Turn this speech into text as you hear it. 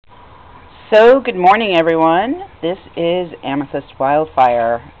So, good morning, everyone. This is Amethyst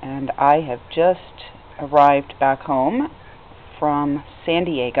Wyldfyre, and I have just arrived back home from San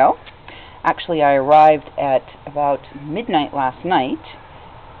Diego. Actually, I arrived at about midnight last night,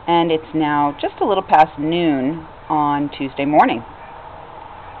 and it's now just a little past noon on Tuesday morning.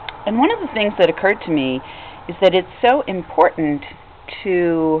 And one of the things that occurred to me is that it's so important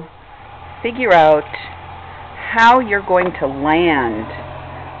to figure out how you're going to land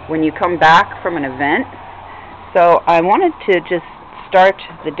when you come back from an event. So I wanted to just start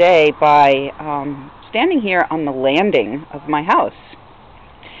the day by standing here on the landing of my house.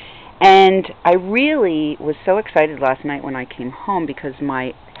 And I really was so excited last night when I came home because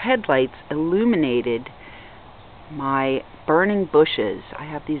my headlights illuminated my burning bushes. I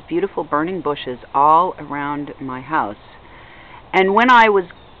have these beautiful burning bushes all around my house. And when I was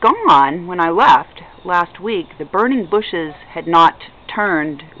gone, when I left last week, the burning bushes had not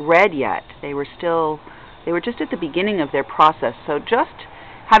turned red yet. They were just at the beginning of their process. So just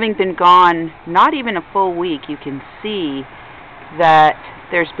having been gone not even a full week, you can see that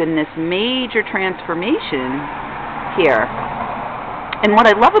there's been this major transformation here. And what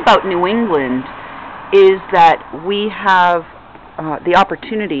I love about New England is that we have the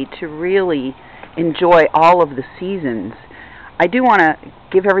opportunity to really enjoy all of the seasons. I do want to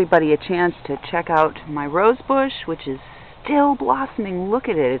give everybody a chance to check out my rose bush, which is still blossoming. Look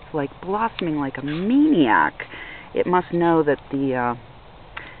at it. It's like blossoming like a maniac. It must know that the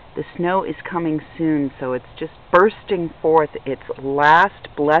snow is coming soon, so it's just bursting forth its last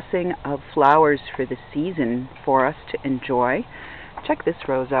blessing of flowers for the season for us to enjoy. Check this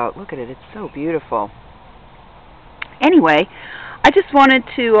rose out. Look at it. It's so beautiful. Anyway, I just wanted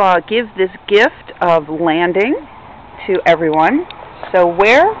to give this gift of landing to everyone. So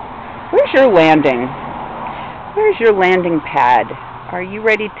where's your landing? Where's your landing pad? Are you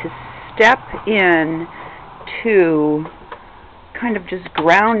ready to step in to kind of just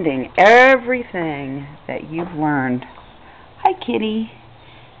grounding everything that you've learned? Hi, kitty.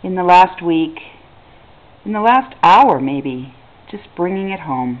 In the last week, in the last hour maybe, just bringing it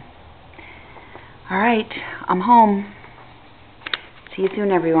home. All right, I'm home. See you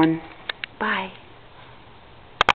soon, everyone. Bye.